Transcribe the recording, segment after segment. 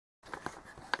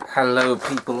Hello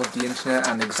people of the internet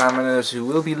and examiners who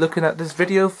will be looking at this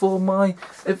video for my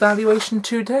evaluation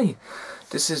today.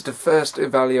 This is the first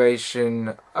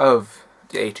evaluation of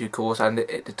the A2 course, and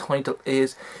the title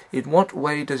is "In what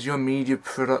way does your media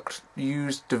product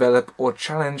use, develop or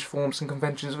challenge forms and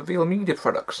conventions of real media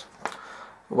products?"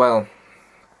 Well,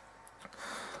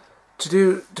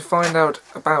 to find out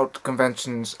about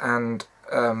conventions and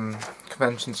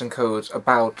codes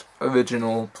about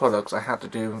original products, I had to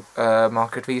do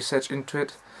market research into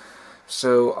it.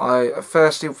 So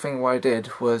first thing what I did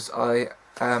was I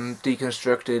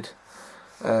deconstructed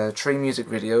 3 music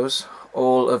videos,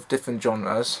 all of different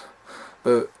genres,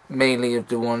 but mainly of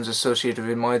the ones associated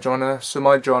with my genre. So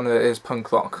my genre is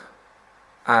punk rock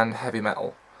and heavy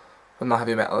metal. Well, not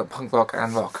heavy metal, punk rock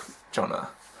and rock genre.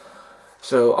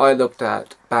 So I looked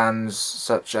at bands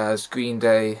such as Green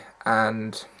Day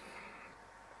and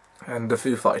the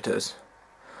Foo Fighters,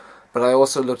 but I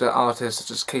also looked at artists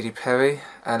such as Katy Perry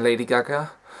and Lady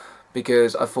Gaga,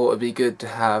 because I thought it'd be good to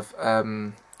have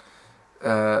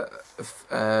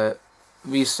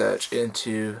research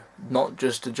into not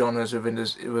just the genres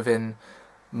within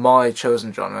my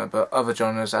chosen genre, but other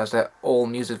genres, as they're all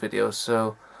music videos,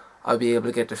 so I'll be able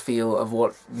to get the feel of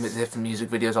what different music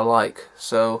videos are like.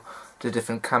 So the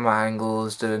different camera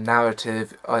angles, the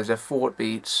narrative, is there 4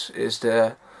 beats, is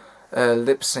there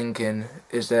lip syncing,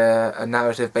 is there a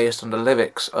narrative based on the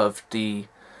lyrics of the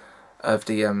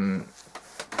don't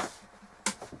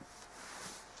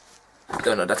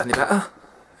know, that's any better?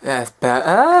 Yeah, it's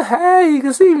better. Hey, you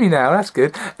can see me now, that's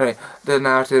good. Anyway, the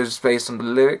narrative is based on the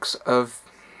lyrics of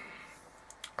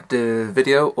the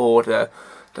video, or the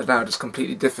narrative is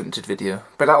completely different to the video.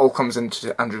 But that all comes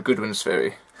into Andrew Goodwin's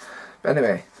theory. But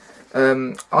anyway,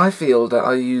 I feel that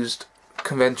I used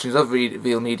conventions of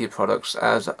real media products,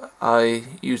 as I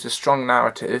used a strong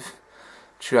narrative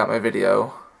throughout my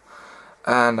video,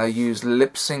 and I used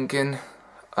lip syncing,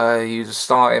 I used a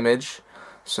star image.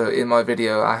 So in my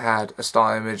video I had a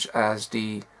star image as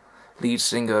the lead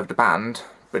singer of the band,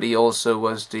 but he also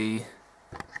was the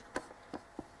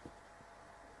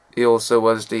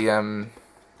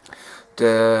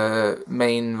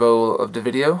main role of the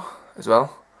video as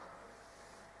well.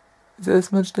 Is there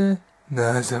this much there?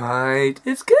 No, it's alright.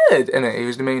 It's good. Anyway, he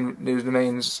was the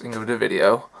main singer of the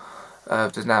video,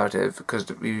 of the narrative, because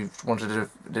we wanted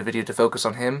the video to focus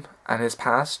on him and his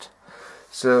past.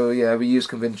 So yeah, we used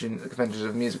conventions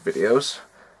of music videos,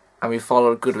 and we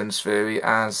followed Goodwin's theory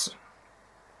as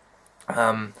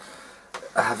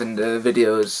having the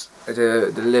videos,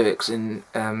 the lyrics in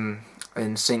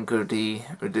sync with the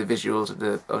visuals of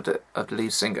the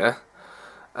lead singer.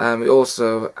 We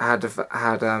also had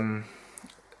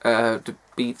the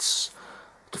beats,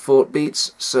 default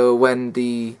beats. So when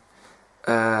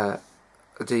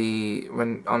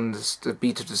when on the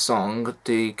beat of the song,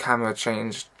 the camera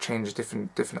changed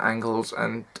different angles,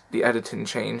 and the editing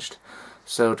changed,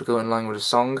 so to go in line with the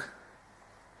song.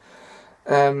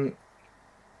 In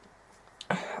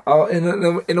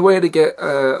a way to get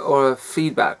or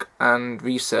feedback and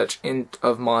research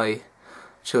of my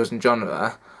chosen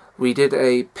genre, we did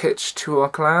a pitch to our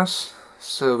class.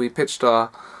 So we pitched our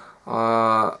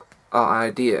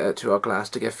idea to our class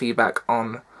to get feedback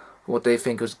on what they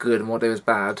think was good and what was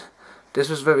bad. This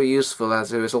was very useful,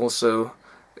 as there was also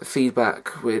feedback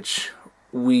which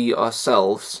we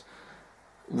ourselves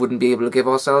wouldn't be able to give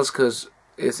ourselves, because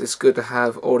it's good to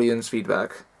have audience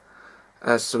feedback,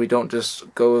 so we don't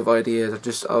just go with ideas of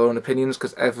just our own opinions,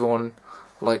 because everyone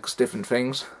likes different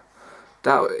things.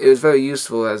 It was very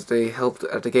useful, as they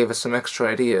gave us some extra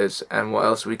ideas and what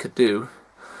else we could do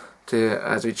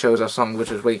as we chose our song, which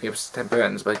was "Wake Me Up September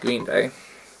Ends" by Green Day.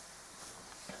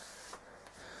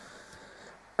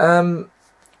 In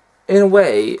a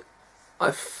way,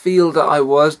 I feel that I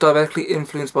was directly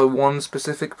influenced by one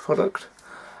specific product.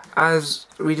 As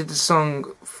we did the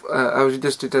song, I was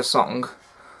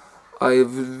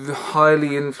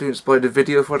highly influenced by the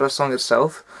video for that song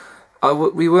itself.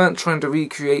 We weren't trying to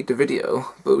recreate the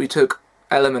video, but we took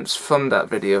elements from that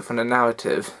video, from the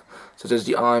narrative, such as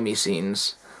the army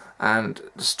scenes and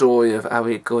the story of how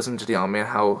he goes into the army and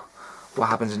what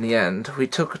happens in the end. We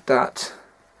took that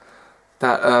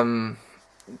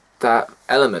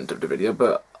element of the video,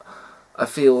 but I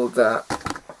feel that,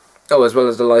 as well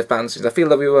as the live band scenes, I feel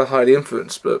that we were highly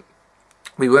influenced, but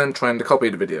we weren't trying to copy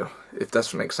the video, if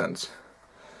that makes sense.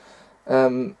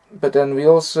 But then we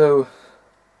also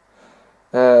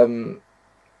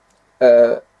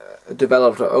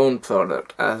developed our own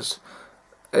product, as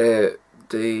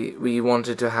we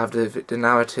wanted to have the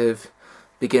narrative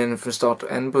beginning from start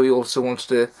to end, but we also wanted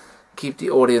to keep the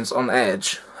audience on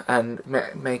edge and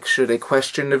make sure they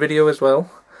question the video as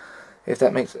well. If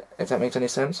that makes any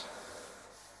sense.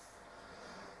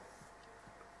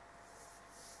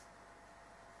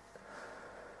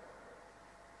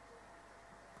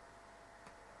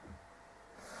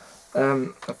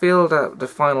 I feel that the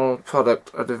final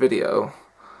product of the video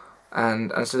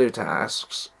and Salute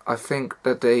asks, I think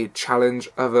that they challenge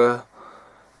other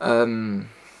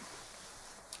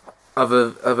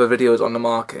videos on the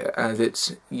market, as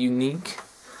it's unique.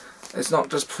 It's not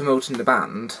just promoting the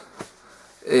band,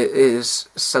 it is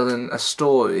selling a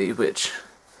story which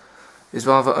is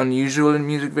rather unusual in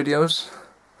music videos,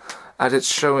 as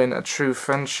it's showing a true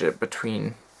friendship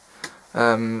between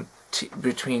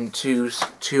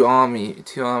two army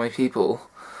people,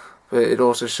 but it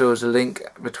also shows a link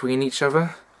between each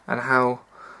other and how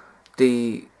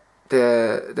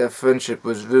their friendship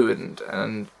was ruined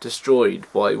and destroyed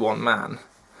by one man.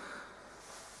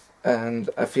 And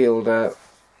I feel that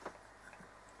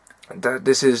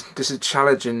this is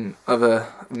challenging other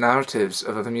narratives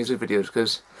of other music videos,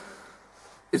 because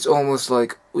it's almost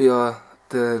like the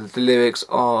lyrics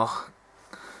are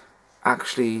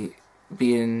actually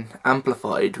being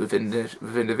amplified within the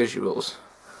visuals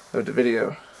of the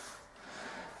video.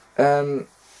 I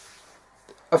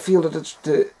feel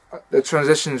that the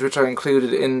transitions which I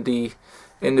included in the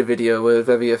video were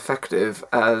very effective,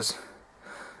 as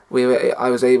I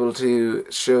was able to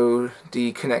show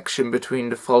the connection between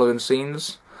the following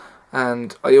scenes,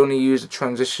 and I only used a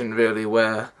transition really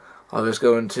where I was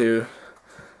going to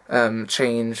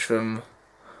change from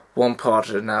one part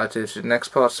of the narrative to the next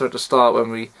part. So at the start,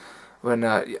 when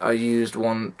I used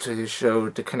one to show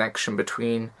the connection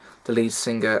between the lead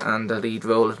singer and the lead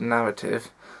role of the narrative,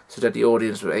 so that the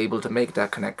audience were able to make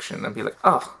that connection and be like,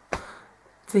 oh,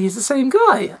 he's the same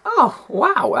guy. Oh,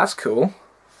 wow, that's cool.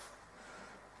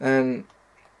 And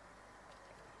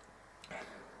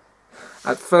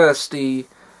at first, it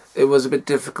was a bit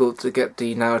difficult to get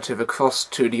the narrative across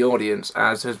to the audience,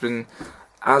 as the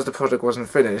project wasn't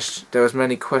finished. There was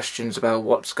many questions about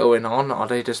what's going on. Are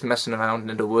they just messing around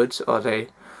in the woods? What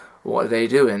are they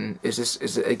doing? Is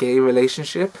it a gay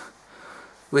relationship?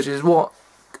 Which is what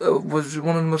was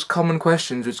one of the most common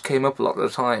questions which came up a lot of the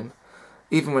time,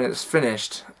 even when it's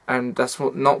finished. And that's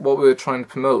not what we were trying to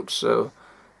promote. So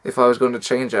if I was going to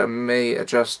change it, I may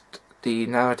adjust the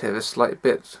narrative a slight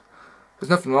bit. There's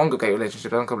nothing wrong with gay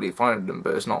relationships. I'm completely fine with them,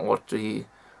 but it's not what we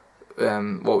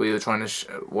were trying to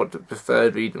what the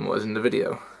preferred reading was in the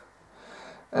video.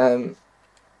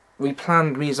 We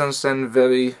planned mise-en-scène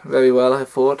very, very well, I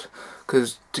thought,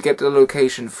 because to get to the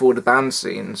location for the band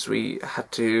scenes, we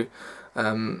had to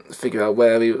figure out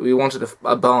where we wanted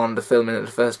a barn to film in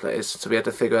the first place, so we had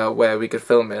to figure out where we could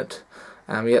film it,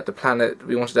 and we had to plan it.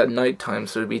 We wanted it at night time,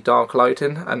 so it'd be dark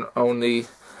lighting, and we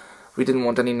didn't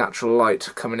want any natural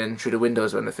light coming in through the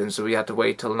windows or anything, so we had to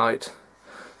wait till night.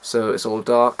 So it's all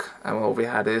dark, and what we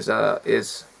had is our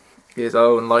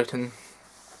own lighting.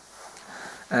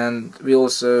 And we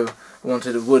also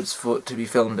wanted the woods to be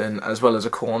filmed in, as well as a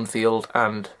cornfield,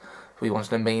 and we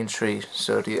wanted a main tree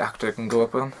so the actor can go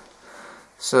up on.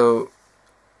 So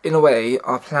in a way,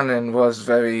 our planning was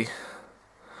very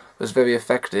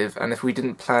effective, and if we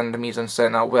didn't plan the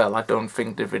mise-en-scène out well, I don't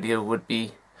think the video would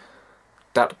be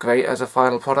that great as a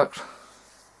final product.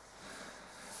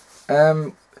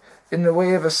 In the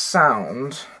way of a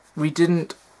sound, we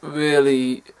didn't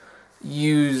really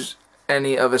use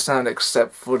any other sound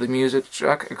except for the music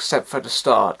track, except for the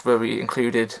start, where we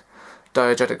included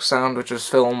diegetic sound, which was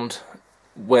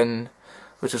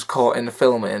caught in the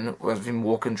filming when we've been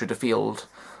walking through the field.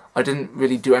 I didn't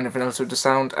really do anything else with the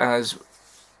sound, as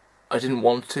I didn't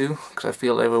want to, because I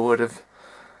feel it would have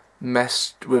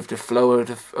messed with the flow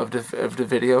of the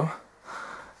video.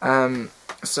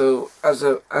 So as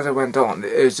I went on,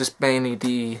 it was just mainly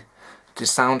the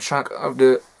soundtrack of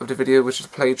the video which was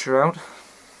played throughout.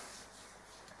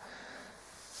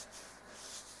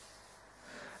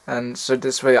 And so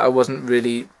this way I wasn't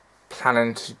really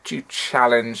planning to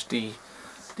challenge the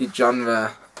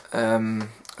genre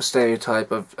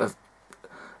stereotype of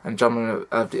the genre,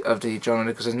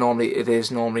 because it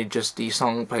is normally just the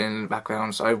song playing in the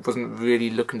background, so I wasn't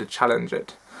really looking to challenge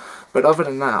it. But other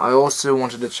than that, I also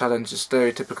wanted to challenge the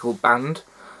stereotypical band,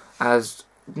 as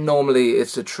normally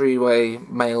it's a three-way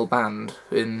male band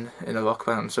in a rock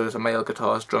band, so it's a male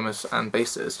guitarist, drummers and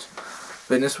bassist.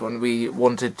 But in this one we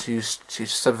wanted to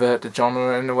subvert the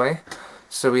genre in a way,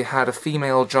 so we had a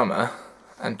female drummer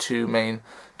and two male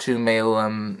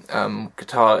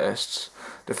guitarists.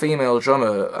 The female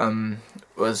drummer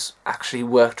was actually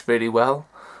worked really well,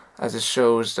 as it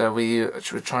shows that we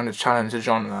were trying to challenge the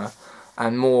genre,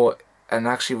 and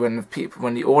actually when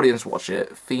the audience watch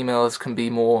it, females can be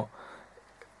more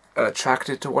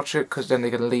attracted to watch it, because then they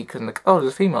get a leak and like, oh,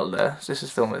 there's a female there, so this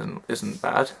film isn't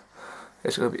bad.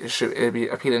 It's gonna be it'll be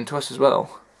appealing to us as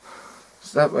well.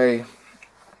 So that way,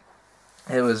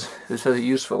 it was very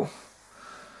useful.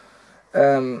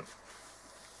 And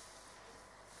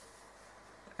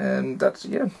that's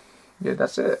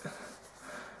that's it.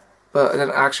 But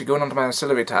then actually going on to my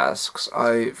ancillary tasks,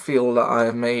 I feel that I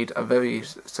have made a very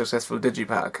successful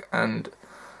digipack, and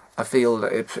I feel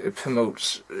that it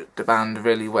promotes the band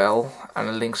really well, and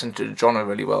it links into the genre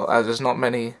really well, as there's not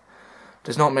many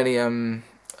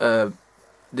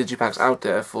digipacks out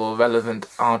there for relevant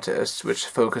artists which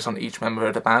focus on each member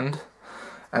of the band.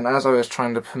 And as I was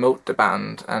trying to promote the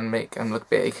band and make them look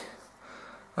big,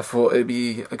 I thought it'd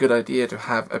be a good idea to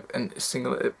have a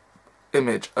single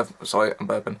image of a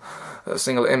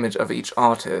single image of each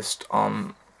artist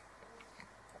on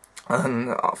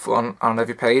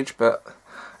every page. But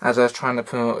as I was trying to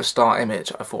promote a star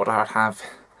image, I thought I'd have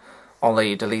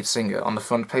Ollie, the lead singer, on the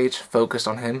front page, focused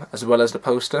on him, as well as the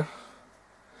poster.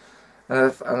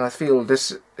 And I feel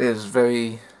this is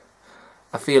very.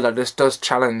 I feel like this does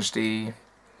challenge the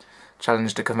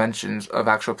conventions of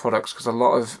actual products, because a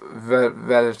lot of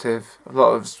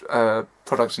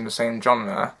products in the same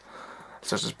genre,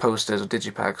 such as posters or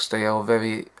digipacks, they are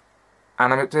very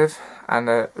animative and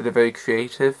they're very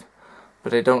creative,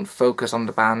 but they don't focus on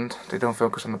the band. They don't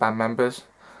focus on the band members,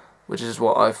 which is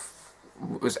what I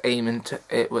was aiming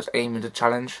to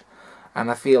challenge,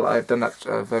 and I feel I've done that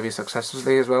very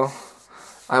successfully as well.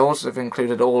 I also have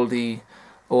included all the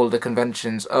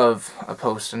conventions of a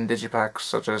poster and digipack,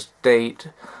 such as date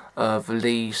of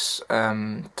release,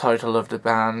 title of the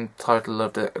band, title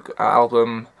of the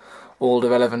album, all the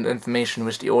relevant information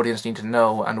which the audience need to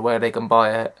know, and where they can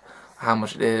buy it, how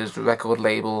much it is, the record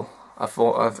label. I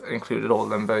thought I've included all of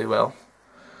them very well.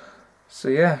 So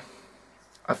yeah,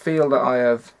 I feel that I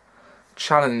have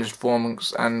challenged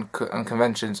forms and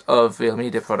conventions of real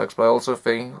media products, but I also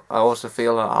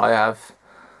feel that I have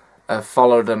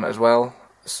followed them as well.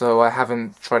 So I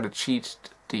haven't tried to cheat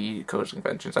the codes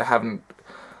conventions. I haven't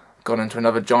gone into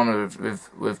another genre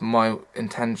with my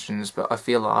intentions, but I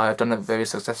feel that I have done it very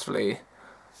successfully.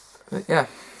 But yeah,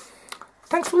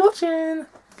 thanks for watching.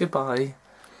 Goodbye.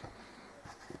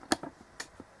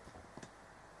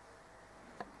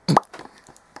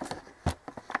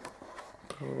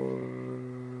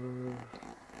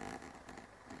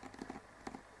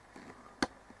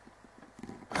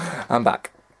 I'm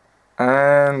back.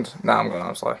 And now I'm going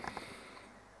outside.